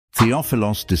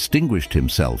Theophilos distinguished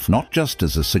himself not just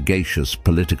as a sagacious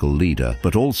political leader,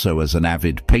 but also as an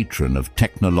avid patron of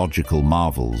technological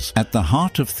marvels. At the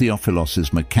heart of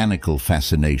Theophilos's mechanical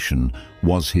fascination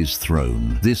was his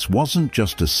throne. This wasn't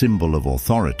just a symbol of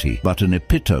authority, but an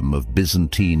epitome of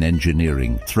Byzantine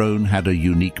engineering. The throne had a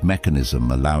unique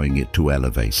mechanism allowing it to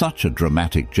elevate. Such a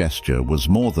dramatic gesture was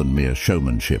more than mere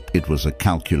showmanship. It was a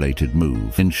calculated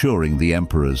move, ensuring the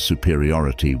emperor's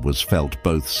superiority was felt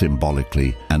both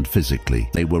symbolically and physically.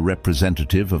 They were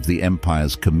representative of the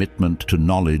empire's commitment to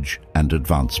knowledge and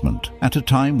advancement. At a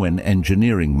time when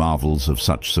engineering marvels of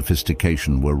such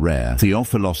sophistication were rare,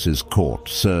 Theophilos's court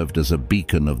served as a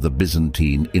beacon of the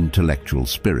Byzantine intellectual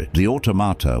spirit. The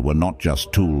automata were not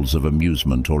just tools of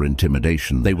amusement or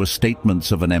intimidation. They were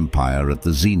statements of an empire at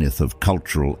the zenith of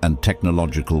cultural and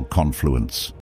technological confluence.